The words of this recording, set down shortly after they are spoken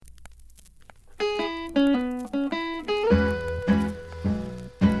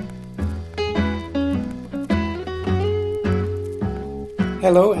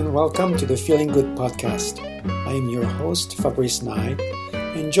Hello and welcome to the Feeling Good podcast. I am your host, Fabrice Nye,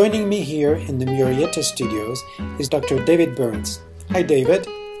 and joining me here in the Murrieta studios is Dr. David Burns. Hi, David.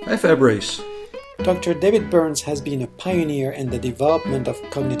 Hi, Fabrice. Dr. David Burns has been a pioneer in the development of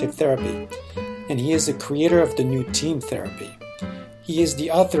cognitive therapy, and he is the creator of the new team therapy. He is the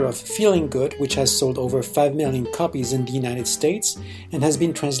author of Feeling Good, which has sold over 5 million copies in the United States and has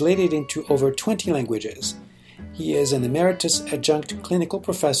been translated into over 20 languages. He is an emeritus adjunct clinical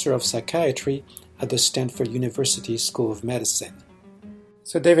professor of psychiatry at the Stanford University School of Medicine.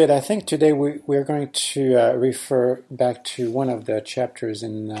 So, David, I think today we're going to refer back to one of the chapters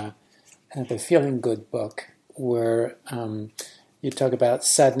in the Feeling Good book, where you talk about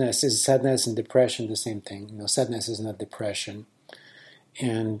sadness. Is sadness and depression the same thing? You know, sadness is not depression.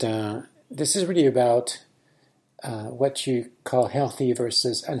 And this is really about what you call healthy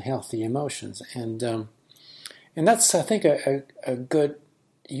versus unhealthy emotions. And that's, I think, a good,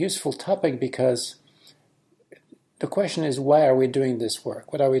 useful topic, because the question is, why are we doing this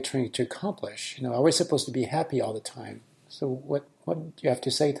work? What are we trying to accomplish? You know, are we supposed to be happy all the time? So what do you have to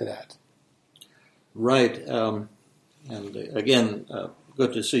say to that? Right. And again,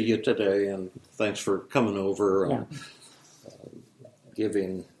 good to see you today, and thanks for coming over and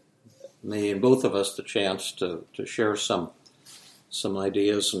giving me and both of us the chance to share some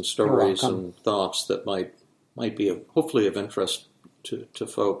ideas and stories and thoughts that might be hopefully of interest to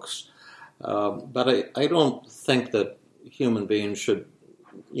folks. But I don't think that human beings should,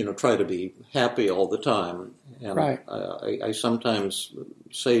 try to be happy all the time. And right. I sometimes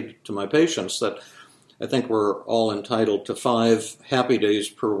say to my patients that I think we're all entitled to 5 happy days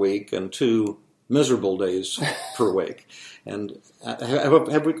per week and 2 miserable days per week. And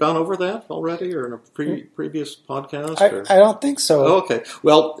have we gone over that already, or in a previous podcast? I don't think so. Oh, okay.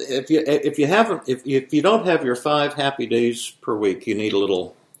 Well, if you don't have your 5 happy days per week, you need a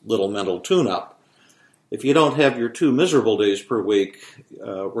little mental tune-up. If you don't have your 2 miserable days per week,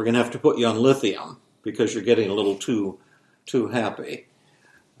 we're going to have to put you on lithium because you're getting a little too happy.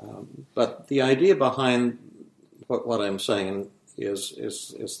 But the idea behind what I'm saying is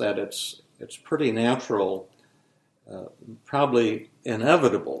that it's pretty natural. Probably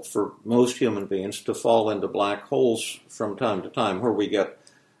inevitable for most human beings to fall into black holes from time to time, where we get.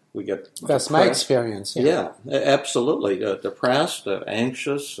 That's depressed. My experience. Yeah, absolutely. Depressed,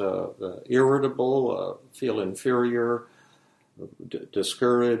 anxious, irritable, feel inferior,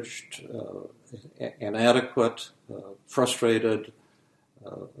 discouraged, inadequate, frustrated,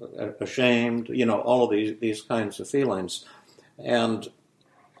 ashamed. All of these kinds of feelings, and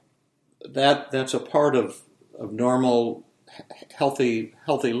that's a part of normal, healthy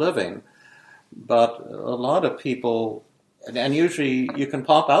living. But a lot of people, and usually you can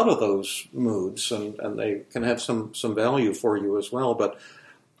pop out of those moods, and they can have some value for you as well. But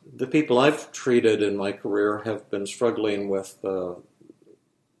the people I've treated in my career have been struggling with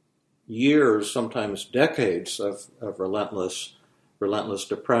years, sometimes decades of relentless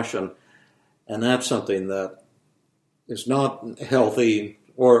depression. And that's something that is not healthy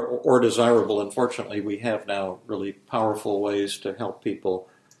or desirable. Unfortunately, we have now really powerful ways to help people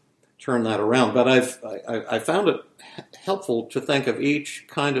turn that around. But I found it helpful to think of each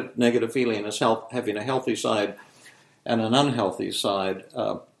kind of negative feeling as having a healthy side and an unhealthy side.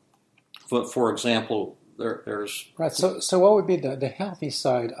 For example, there's right. So what would be the healthy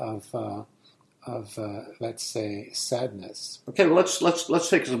side of let's say sadness? Okay, well, let's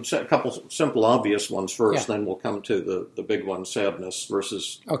take a couple simple, obvious ones first. Then we'll come to the big one: sadness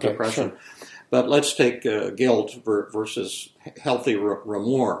versus depression. Sure. But let's take guilt versus healthy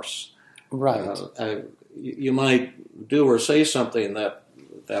remorse. Right. You might do or say something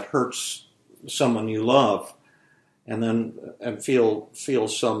that hurts someone you love, and feel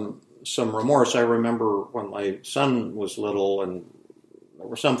some remorse. I remember when my son was little, and there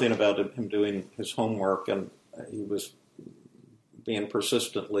was something about him doing his homework, and he was being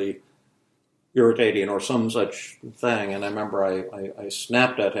persistently irritating or some such thing. And I remember I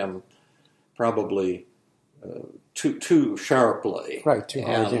snapped at him probably too sharply. Right, too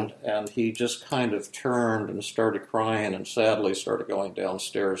hard, and he just kind of turned and started crying, and sadly started going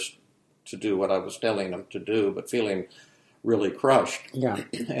downstairs to do what I was telling him to do, but feeling really crushed. Yeah.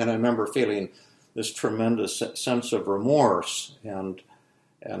 And I remember feeling this tremendous sense of remorse, and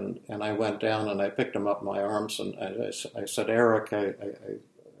I went down and I picked him up in my arms, and I said, Eric, I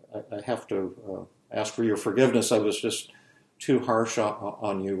have to ask for your forgiveness. I was just too harsh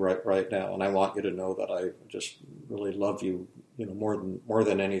on you right now, and I want you to know that I just really love you, more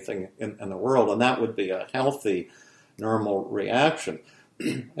than anything in the world. And that would be a healthy, normal reaction.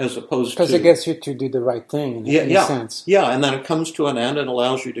 as opposed to... Because it gets you to do the right thing in a sense. Yeah, and then it comes to an end and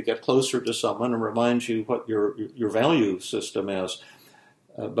allows you to get closer to someone and reminds you what your value system is.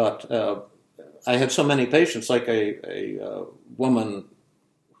 But I had so many patients, like a woman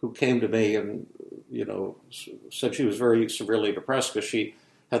who came to me and, said she was very severely depressed because she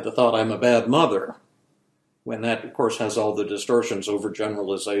had the thought, I'm a bad mother. When that, of course, has all the distortions,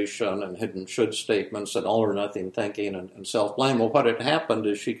 overgeneralization and hidden should statements and all or nothing thinking and self-blame. Well, what had happened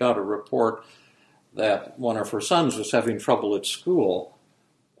is she got a report that one of her sons was having trouble at school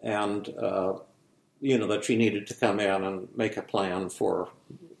and, that she needed to come in and make a plan for,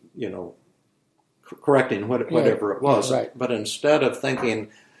 correcting whatever it was. Right. But instead of thinking,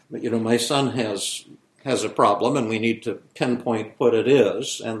 my son has a problem and we need to pinpoint what it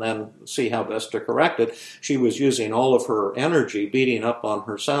is and then see how best to correct it, she was using all of her energy beating up on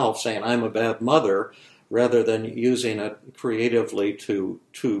herself, saying, I'm a bad mother, rather than using it creatively to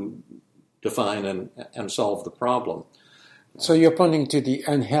define and solve the problem. So you're pointing to the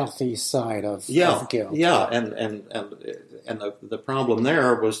unhealthy side of guilt. Yeah, and the problem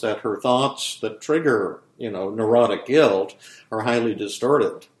there was that her thoughts that trigger neurotic guilt are highly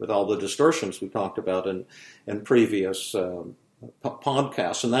distorted with all the distortions we talked about in previous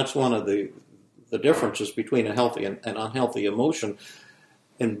podcasts, and that's one of the differences between a healthy and unhealthy emotion.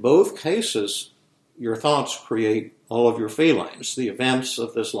 In both cases, your thoughts create all of your feelings. The events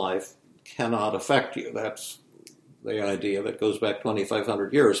of this life cannot affect you. That's the idea that goes back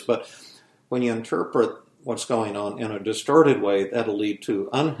 2,500 years. But when you interpret what's going on in a distorted way, that'll lead to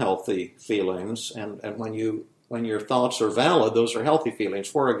unhealthy feelings. And when your thoughts are valid, those are healthy feelings.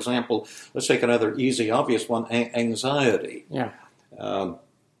 For example, let's take another easy, obvious one, anxiety. Yeah.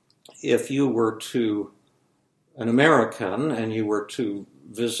 If you were an American and you were to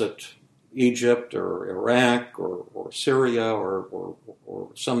visit Egypt or Iraq or Syria or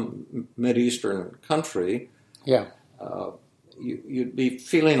some Mideastern country, you'd be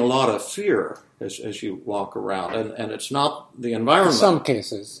feeling a lot of fear as you walk around, and it's not the environment. In some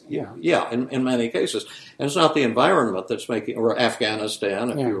cases, in many cases, and it's not the environment that's making, or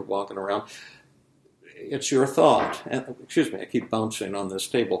Afghanistan if you're walking around. It's your thought. And, excuse me, I keep bouncing on this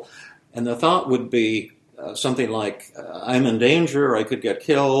table, and the thought would be something like, "I'm in danger. I could get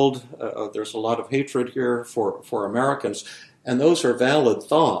killed. There's a lot of hatred here for Americans." And those are valid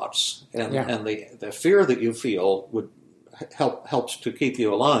thoughts, and the fear that you feel would helps to keep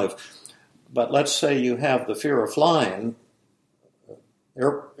you alive. But let's say you have the fear of flying,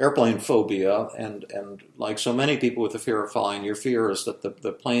 airplane phobia, and like so many people with the fear of flying, your fear is that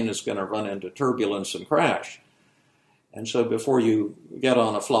the plane is going to run into turbulence and crash. And so before you get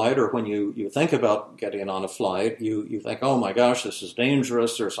on a flight, or when you think about getting on a flight, you think, oh my gosh, this is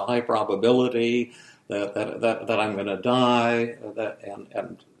dangerous, there's a high probability that I'm going to die,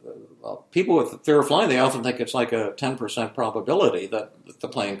 people with fear of flying, they often think it's like a 10% probability that the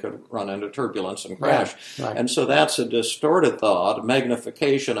plane could run into turbulence and crash. Right. And so that's a distorted thought,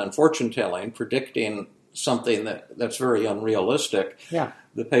 magnification and fortune-telling, predicting something that's very unrealistic. Yeah.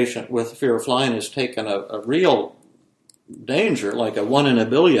 The patient with fear of flying has taken a real danger, like a 1 in a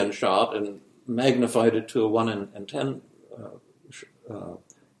billion shot, and magnified it to a 1 in 10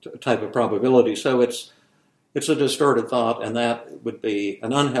 type of probability. So it's a distorted thought, and that would be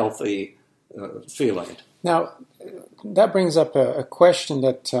an unhealthy feeling. Now, that brings up a question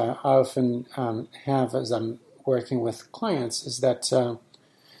that I often have as I'm working with clients, is that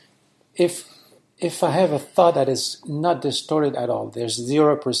if I have a thought that is not distorted at all, there's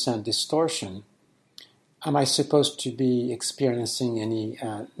 0% distortion, am I supposed to be experiencing any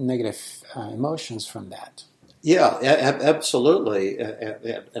negative emotions from that? Yeah, absolutely,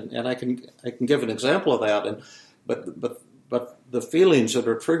 and I can give an example of that. But the feelings that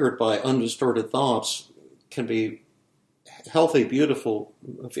are triggered by undistorted thoughts can be healthy, beautiful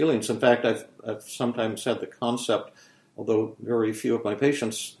feelings. In fact, I've sometimes had the concept, although very few of my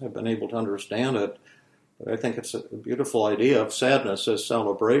patients have been able to understand it, but I think it's a beautiful idea of sadness as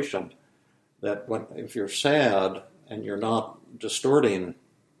celebration. That if you're sad and you're not distorting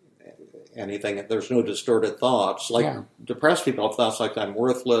anything, there's no distorted thoughts. Like depressed people have thoughts like, I'm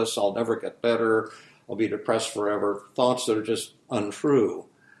worthless, I'll never get better, I'll be depressed forever. Thoughts that are just untrue.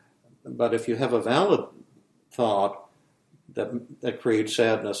 But if you have a valid thought that creates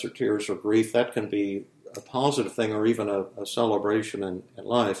sadness or tears or grief, that can be a positive thing or even a celebration in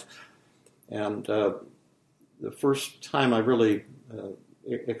life. And the first time I really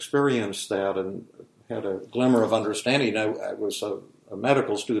experienced that and had a glimmer of understanding, I was a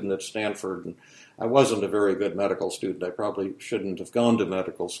medical student at Stanford, and I wasn't a very good medical student. I probably shouldn't have gone to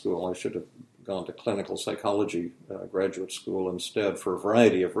medical school. I should have gone to clinical psychology graduate school instead for a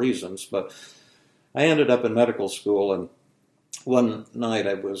variety of reasons. But I ended up in medical school, and one night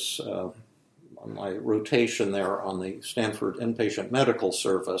I was on my rotation there on the Stanford Inpatient Medical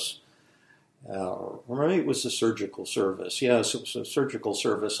Service, or maybe it was the surgical service. Yes, it was a surgical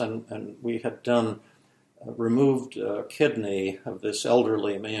service, and we had done removed kidney of this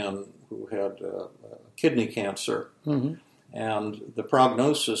elderly man who had kidney cancer, and the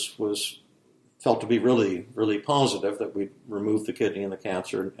prognosis was felt to be really, really positive that we'd remove the kidney and the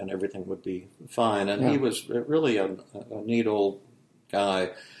cancer and everything would be fine. And he was really a neat old guy.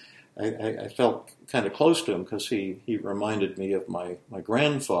 I felt kind of close to him because he reminded me of my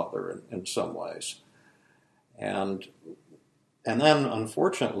grandfather in some ways. And then,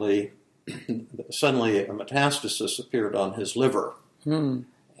 unfortunately, suddenly a metastasis appeared on his liver.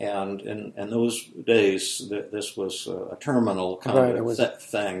 And in those days, this was a terminal kind of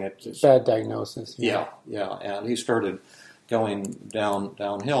thing. It's bad diagnosis. Yeah. And he started going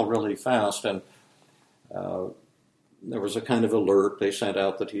downhill really fast. And there was a kind of alert they sent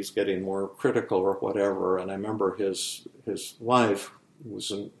out that he's getting more critical or whatever. And I remember his wife, who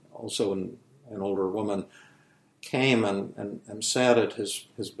was also an older woman, came and sat at his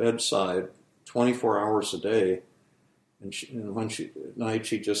bedside 24 hours a day. And at night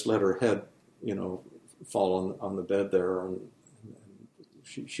she just let her head, fall on the bed there, and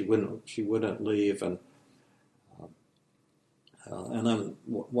she wouldn't leave. And then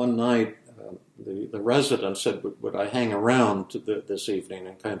one night the resident said, "Would I hang around this evening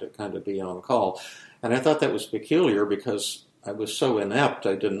and kind of be on call?" And I thought that was peculiar because I was so inept.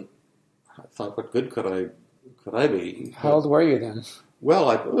 I thought, what good could I be? How old were you then? Well,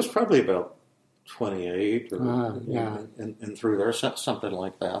 it was probably about 28 and through there, something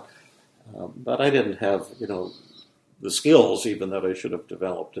like that. But I didn't have, the skills even that I should have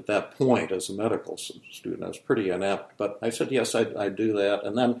developed at that point as a medical student. I was pretty inept. But I said, yes, I'd do that.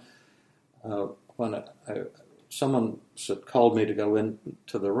 And then when someone called me to go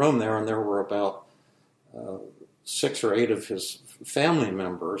into the room there, and there were about 6 or 8 of his family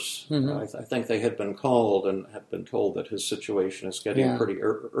members. I think they had been called and had been told that his situation is getting pretty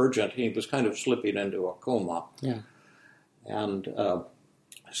urgent. He was kind of slipping into a coma. Yeah. And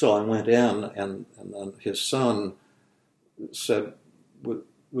so I went in, and then his son said,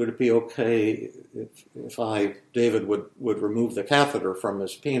 would it be okay if David would remove the catheter from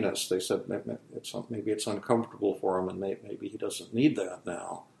his penis? They said maybe it's uncomfortable for him, and maybe he doesn't need that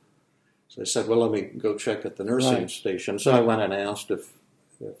now. So I said, well, let me go check at the nursing station. So I went and asked if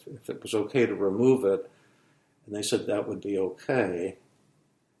it was okay to remove it, and they said that would be okay.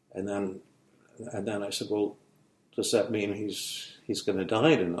 And then I said, well, does that mean he's going to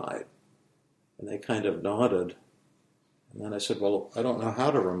die tonight? And they kind of nodded. And then I said, well, I don't know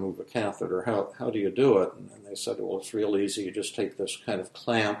how to remove a catheter. How do you do it? And they said, well, it's real easy. You just take this kind of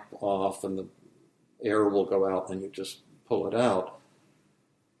clamp off, and the air will go out, and you just pull it out.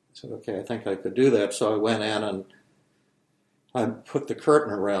 I said, okay, I think I could do that. So I went in and I put the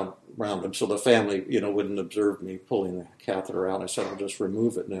curtain around him so the family, wouldn't observe me pulling the catheter out. I said, I'll just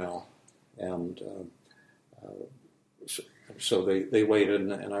remove it now. And so they waited,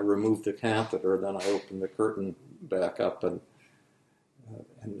 and I removed the catheter. Then I opened the curtain back up, and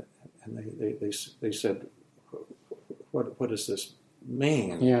they said, what does this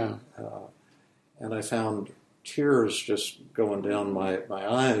mean? Yeah. And I found tears just going down my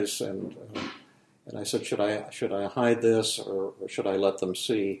eyes, and I said, should I hide this, or should I let them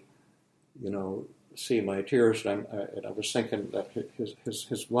see my tears? And I was thinking that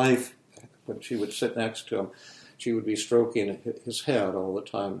his wife, when she would sit next to him, she would be stroking his head all the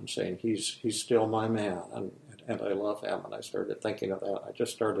time and saying, he's still my man, and I love him. And I started thinking of that. I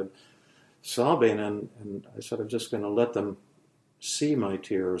just started sobbing, and I said, I'm just going to let them see my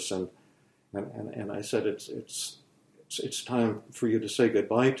tears. And I said, it's time for you to say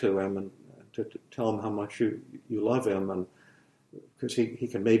goodbye to him, and to tell him how much you love him, and because he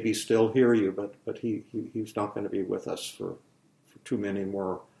can maybe still hear you, but he's not going to be with us for too many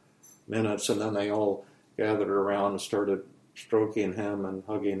more minutes. And then they all gathered around and started stroking him and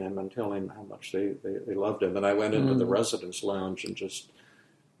hugging him and telling him how much they loved him. And I went into the residence lounge and just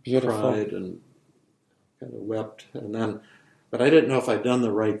cried and kind of wept. But I didn't know if I'd done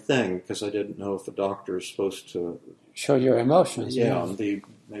the right thing, because I didn't know if the doctor is supposed to show your emotions. Yeah, and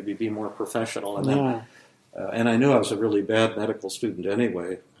maybe be more professional. And and I knew I was a really bad medical student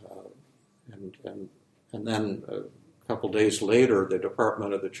anyway. And then a couple days later,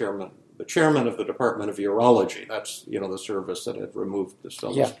 the chairman of the Department of Urology, that's the service that had removed this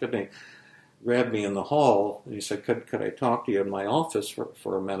fellow's kidney, grabbed me in the hall, and he said, could I talk to you in my office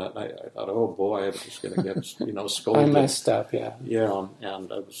for a minute? And I thought, oh boy, I'm just going to get scolded. I messed up, yeah. Yeah,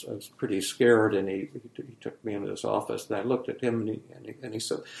 and I was pretty scared, and he took me into his office, and I looked at him, and he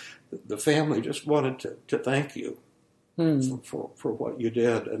said, the family just wanted to thank you for what you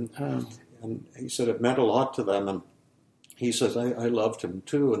did, and he said it meant a lot to them, and he says, I loved him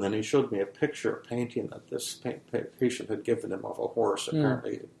too. And then he showed me a painting that this patient had given him of a horse.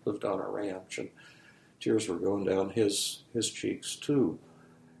 Apparently it lived on a ranch, and tears were going down his cheeks too.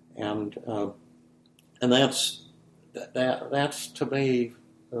 And that's to me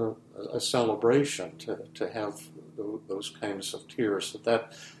a celebration to have those kinds of tears.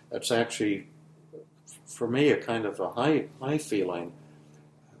 That's actually for me a kind of a high feeling.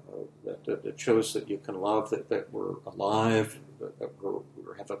 That shows that you can love, that we're alive, that we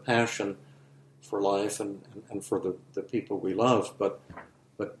have a passion for life and for the people we love. But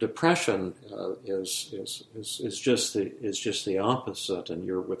depression is just the opposite, and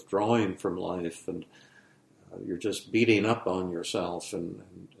you're withdrawing from life, and you're just beating up on yourself, and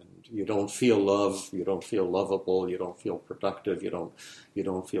you don't feel love, you don't feel lovable, you don't feel productive, you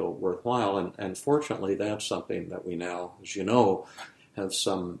don't feel worthwhile. And fortunately, that's something that we now, as you know, have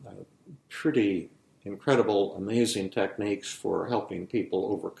some pretty incredible, amazing techniques for helping people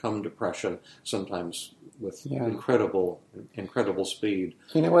overcome depression, sometimes with incredible speed.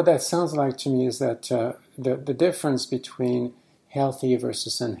 You know what that sounds like to me is that the difference between healthy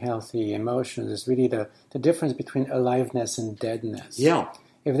versus unhealthy emotions is really the difference between aliveness and deadness. Yeah.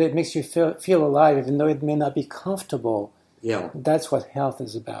 If it makes you feel alive, even though it may not be comfortable, that's what health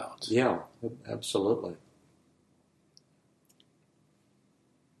is about. Yeah, absolutely.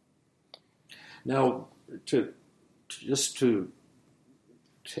 Now, to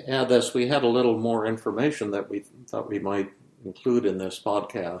add this, we had a little more information that we thought we might include in this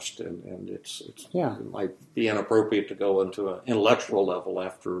podcast, and it might be inappropriate to go into an intellectual level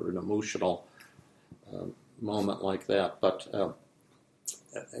after an emotional moment like that. But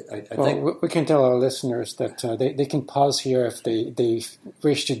I think we can tell our listeners that they can pause here if they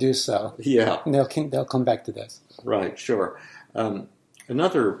wish to do so. Yeah, and they'll come back to this. Right, sure.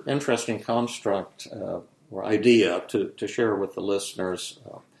 Another interesting construct or idea to share with the listeners.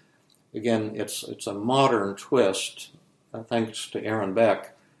 Again, it's a modern twist, thanks to Aaron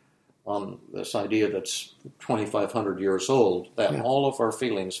Beck, on this idea that's 2,500 years old, that all of our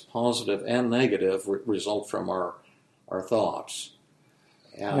feelings, positive and negative, result from our thoughts.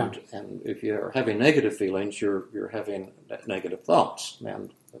 And if you're having negative feelings, you're having negative thoughts.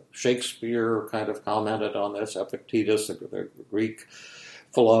 And Shakespeare kind of commented on this. Epictetus, the Greek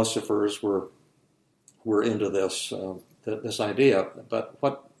philosophers, were into this idea. But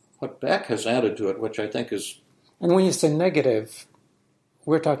what Beck has added to it, which I think is... And when you say negative,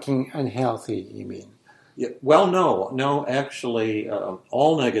 we're talking unhealthy, you mean? Yeah, well, no. Actually,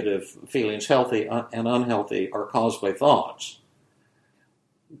 all negative feelings, healthy and unhealthy, are caused by thoughts.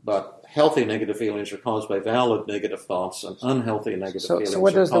 But healthy negative feelings are caused by valid negative thoughts, and unhealthy negative feelings. So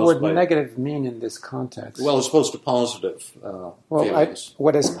what does the word negative mean in this context? Well, as opposed to positive feelings.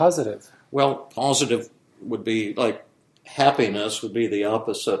 What is positive? Well, positive would be like happiness would be the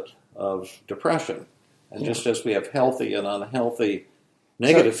opposite of depression. And just as we have healthy and unhealthy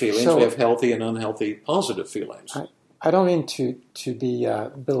negative feelings, we have healthy and unhealthy positive feelings. I don't mean to be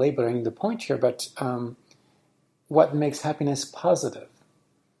belaboring the point here, but what makes happiness positive?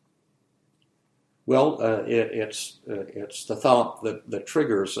 Well, it's the thought that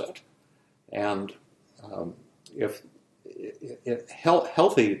triggers it, and if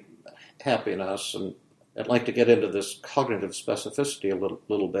healthy happiness, and I'd like to get into this cognitive specificity a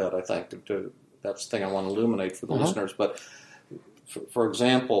little bit. I think that's the thing I want to illuminate for the listeners. But for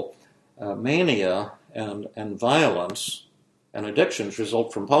example, mania and violence and addictions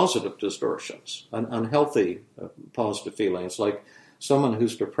result from positive distortions, unhealthy positive feelings like. Someone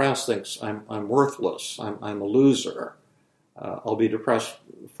who's depressed thinks I'm worthless, I'm a loser, I'll be depressed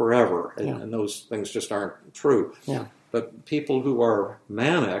forever, and those things just aren't true. Yeah. But people who are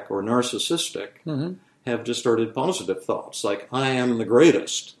manic or narcissistic have distorted positive thoughts, like I am the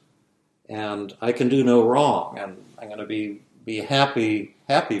greatest, and I can do no wrong, and I'm going to be happy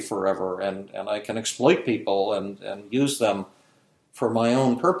forever, and I can exploit people and use them for my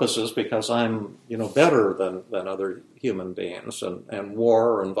own purposes because I'm, better than other human beings, and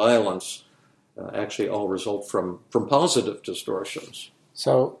war and violence actually all result from positive distortions.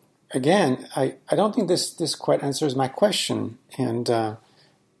 So again, I don't think this quite answers my question. And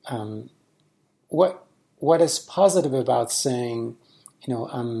what is positive about saying,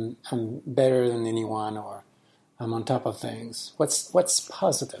 I'm better than anyone, or I'm on top of things? What's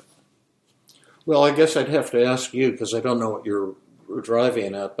positive? Well, I guess I'd have to ask you because I don't know what you're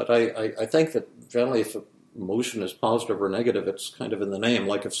driving at, but I think that generally if emotion is positive or negative, it's kind of in the name.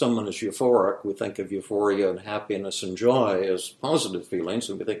 Like if someone is euphoric, we think of euphoria and happiness and joy as positive feelings,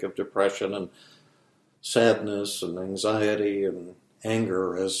 and we think of depression and sadness and anxiety and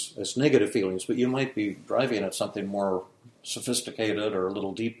anger as negative feelings. But you might be driving at something more sophisticated or a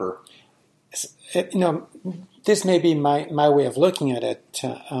little deeper. This may be my way of looking at it.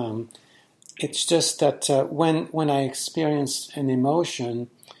 It's just that when I experience an emotion,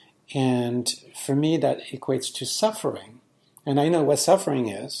 and for me that equates to suffering, and I know what suffering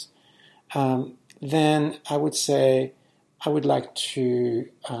is, then I would say I would like to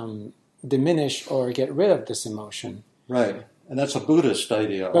diminish or get rid of this emotion. Right, and that's a Buddhist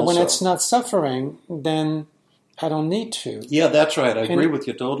idea But also. when it's not suffering, then I don't need to. Yeah, that's right. I agree with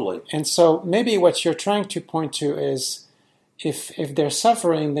you totally. And so maybe what you're trying to point to is if they're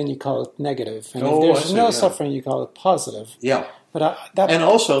suffering, then you call it negative. And if there's no suffering, you call it positive. Yeah. But and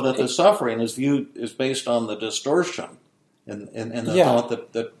also that the suffering is based on the distortion and the thought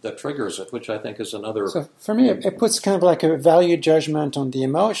that triggers it, which I think is another... So for me, it puts kind of like a value judgment on the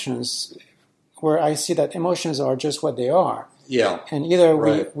emotions, where I see that emotions are just what they are. Yeah. And either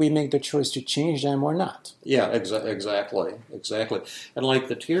we make the choice to change them or not. Yeah, exactly. And like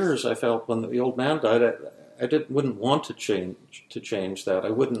the tears I felt when the old man died, I wouldn't want to change that. I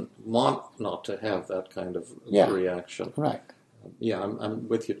wouldn't want not to have that kind of reaction. Right. Yeah, I'm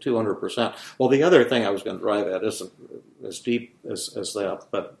with you 200%. Well, the other thing I was going to drive at isn't as deep as that,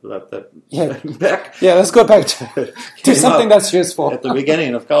 but Beck. Yeah, let's go back to something that's useful. At the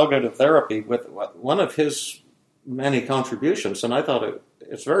beginning of cognitive therapy, with one of his many contributions, and I thought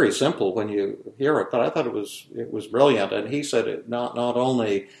it's very simple when you hear it, but I thought it was brilliant. And he said it not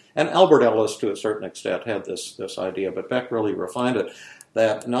only, and Albert Ellis to a certain extent had this idea, but Beck really refined it,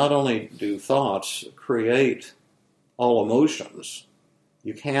 that not only do thoughts create all emotions,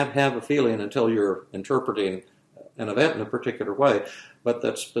 you can't have a feeling until you're interpreting an event in a particular way, but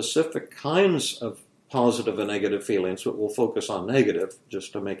that specific kinds of positive and negative feelings, but we'll focus on negative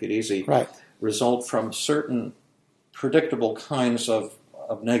just to make it easy, result from certain predictable kinds of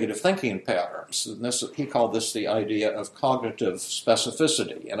negative thinking patterns. And he called this the idea of cognitive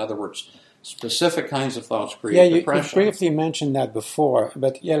specificity. In other words, specific kinds of thoughts create depression. You briefly mentioned that before,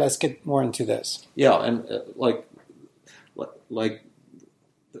 but let's get more into this. Yeah, and like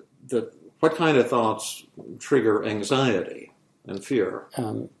what kind of thoughts trigger anxiety and fear?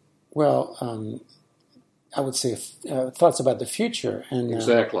 I would say thoughts about the future and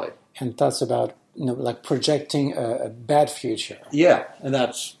exactly, and thoughts about like projecting a bad future. Yeah, and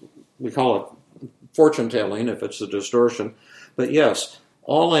we call it fortune telling if it's a distortion. But yes,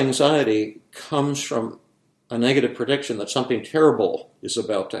 all anxiety comes from a negative prediction that something terrible is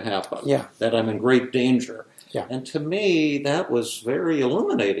about to happen. Yeah, that I'm in great danger. Yeah. And to me, that was very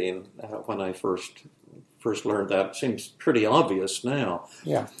illuminating when I first learned that. It seems pretty obvious now.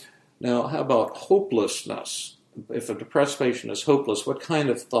 Yeah. Now, how about hopelessness? If a depressed patient is hopeless, what kind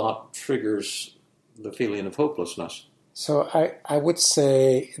of thought triggers the feeling of hopelessness? So I would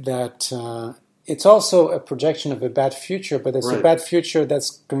say that it's also a projection of a bad future, but it's a bad future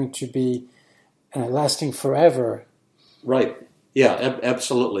that's going to be lasting forever. Right. Yeah,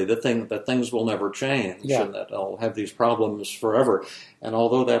 absolutely. That things will never change, and that I'll have these problems forever. And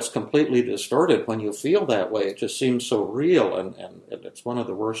although that's completely distorted, when you feel that way, it just seems so real, and it's one of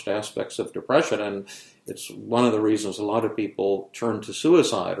the worst aspects of depression. And it's one of the reasons a lot of people turn to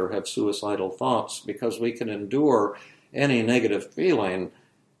suicide or have suicidal thoughts, because we can endure any negative feeling,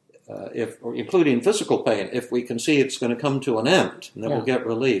 including physical pain, if we can see it's going to come to an end, and then we'll get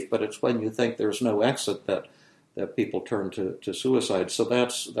relief. But it's when you think there's no exit that people turn to suicide. So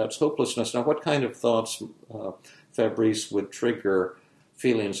that's hopelessness. Now, what kind of thoughts, Fabrice, would trigger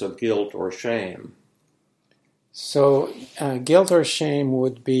feelings of guilt or shame? So guilt or shame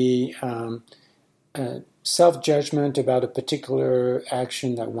would be self-judgment about a particular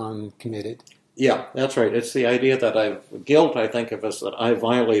action that one committed. Yeah, that's right. It's the idea that guilt I think of as that I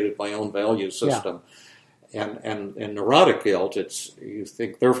violated my own value system. Yeah. And in neurotic guilt, you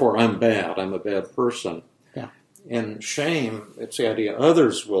think, therefore I'm bad, I'm a bad person. In shame, it's the idea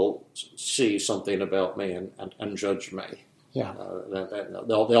others will see something about me and judge me. Yeah,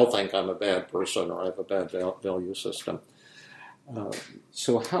 they'll think I'm a bad person or I have a bad value system.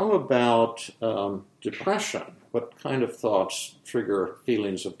 So how about depression? What kind of thoughts trigger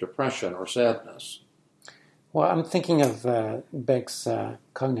feelings of depression or sadness? Well, I'm thinking of Beck's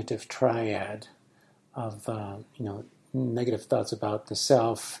cognitive triad of negative thoughts about the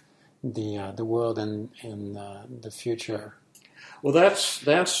self, the world, and the future. Well, that's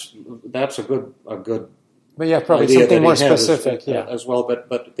a good But yeah, probably idea something that more he had specific. as well.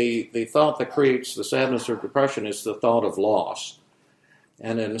 But the thought that creates the sadness or depression is the thought of loss.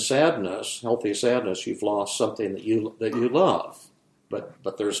 And in sadness, healthy sadness, you've lost something that you love.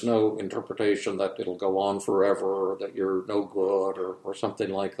 But there's no interpretation that it'll go on forever or that you're no good or something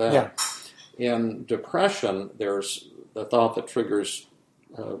like that. Yeah. In depression, there's the thought that triggers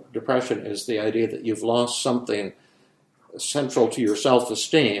depression is the idea that you've lost something central to your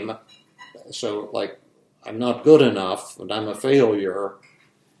self-esteem. So, like, I'm not good enough and I'm a failure,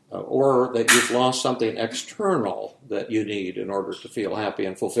 or that you've lost something external that you need in order to feel happy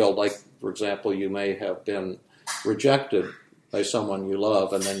and fulfilled. Like, for example, you may have been rejected by someone you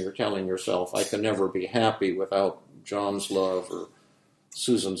love, and then you're telling yourself, I can never be happy without John's love or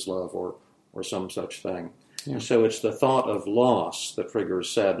Susan's love or some such thing. Yeah. So it's the thought of loss that triggers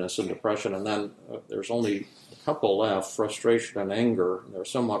sadness and depression, and then there's only a couple left, frustration and anger. They're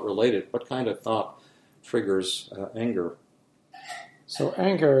somewhat related. What kind of thought triggers anger? So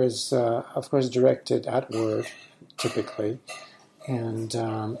anger is, of course, directed outward, typically, and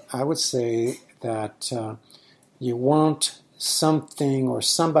I would say that you want something or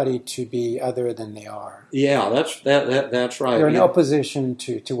somebody to be other than they are. Yeah, that's right. You're in opposition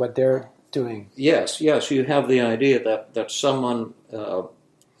to what they're doing. Yes, you have the idea that someone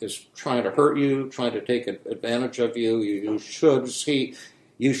is trying to hurt you, trying to take advantage of you. You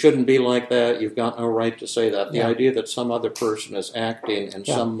shouldn't be like that. You've got no right to say that. The idea that some other person is acting in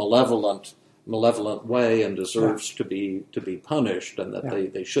some malevolent way and deserves to be punished, and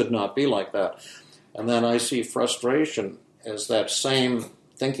that they should not be like that. And then I see frustration as that same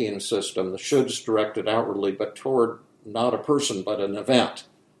thinking system, the shoulds directed outwardly, but toward not a person, but an event.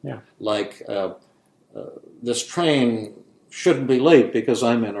 Yeah. Like, this train shouldn't be late because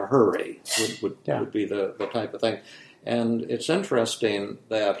I'm in a hurry, would be the type of thing. And it's interesting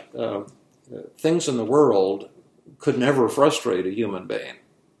that things in the world could never frustrate a human being.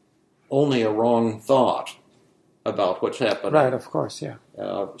 Only a wrong thought about what's happening. Right, of course, yeah.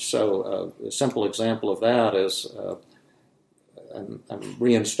 So a simple example of that is I'm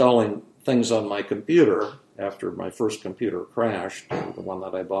reinstalling things on my computer after my first computer crashed, the one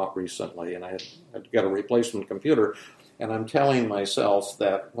that I bought recently, and I had to get a replacement computer. And I'm telling myself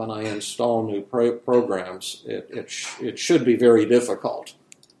that when I install new programs, it should be very difficult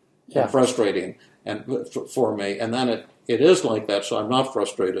and frustrating for me. And then it is like that, so I'm not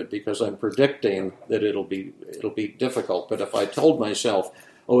frustrated because I'm predicting that it'll be difficult. But if I told myself,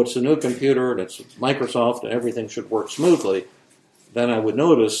 oh, it's a new computer and it's Microsoft and everything should work smoothly, then I would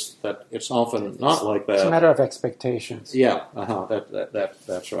notice that it's often not like that. It's a matter of expectations. Yeah,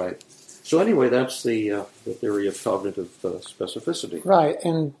 that's right. So anyway, that's the theory of cognitive specificity. Right,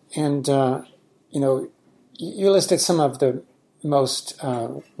 and you listed some of the most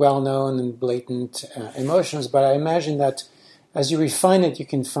well-known and blatant emotions, but I imagine that as you refine it, you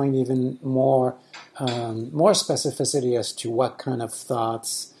can find even more specificity as to what kind of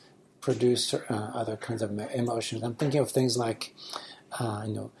thoughts produce other kinds of emotions. I'm thinking of things like,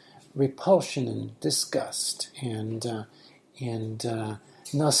 repulsion and disgust, and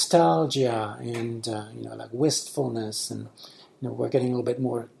nostalgia, and like wistfulness, and we're getting a little bit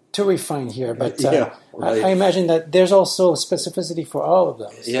more too refined here. But I imagine that there's also specificity for all of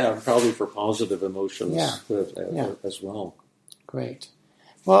those. Yeah, probably for positive emotions as well. Great.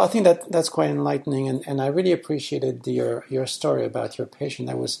 Well, I think that's quite enlightening, and I really appreciated your story about your patient.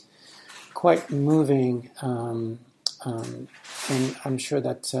 That was quite moving, and I'm sure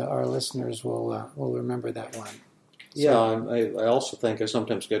that our listeners will remember that one. Yeah, I also think I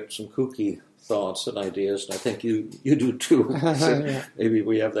sometimes get some kooky thoughts and ideas, and I think you do too. So maybe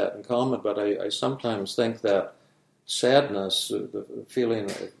we have that in common, but I sometimes think that sadness, the feeling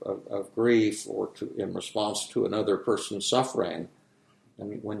of grief in response to another person's suffering, I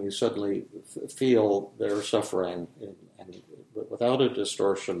mean, when you suddenly feel their suffering, and without a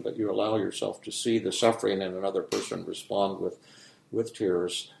distortion, but you allow yourself to see the suffering in another person, respond with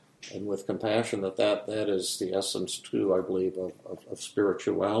tears and with compassion, that is the essence too, I believe, of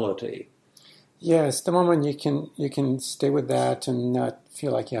spirituality. Yes, the moment you can stay with that and not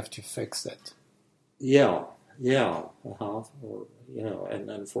feel like you have to fix it. Yeah, or, and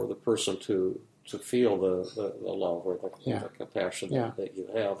then for the person to feel the love or the compassion that you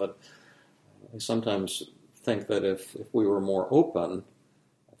have. And I sometimes think that if we were more open,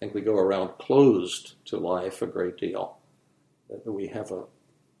 I think we go around closed to life a great deal. That we have a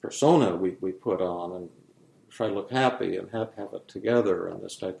persona we put on and try to look happy and have it together and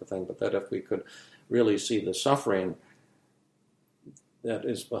this type of thing. But that if we could really see the suffering that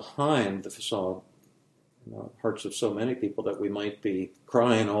is behind the facade hearts of so many people that we might be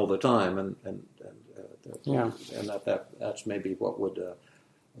crying all the time, and that's maybe what would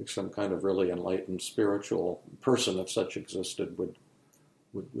like some kind of really enlightened spiritual person, if such existed, would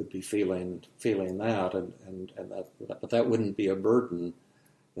be feeling that, and that, but that wouldn't be a burden.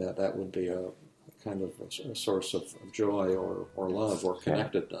 That would be a kind of a source of joy or love or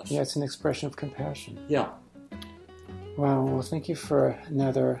connectedness. Yeah, it's an expression of compassion. Yeah. Wow. Well, thank you for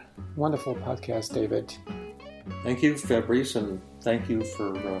another wonderful podcast, David. Thank you, Fabrice, and thank you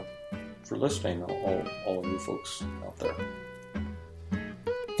for listening, all of you folks out there.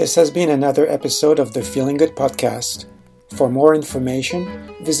 This has been another episode of the Feeling Good podcast. For more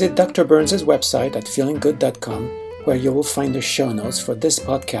information, visit Dr. Burns' website at feelinggood.com, where you will find the show notes for this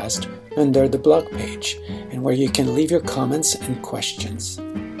podcast under the blog page, and where you can leave your comments and questions.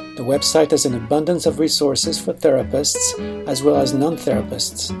 The website has an abundance of resources for therapists as well as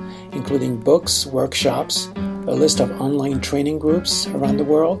non-therapists, including books, workshops, a list of online training groups around the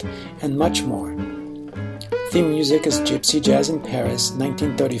world, and much more. Theme music is Gypsy Jazz in Paris,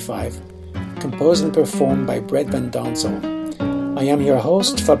 1935, composed and performed by Brett Van Donsel. I am your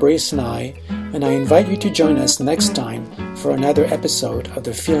host, Fabrice Nye, and I invite you to join us next time for another episode of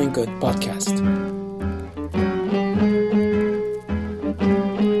the Feeling Good podcast.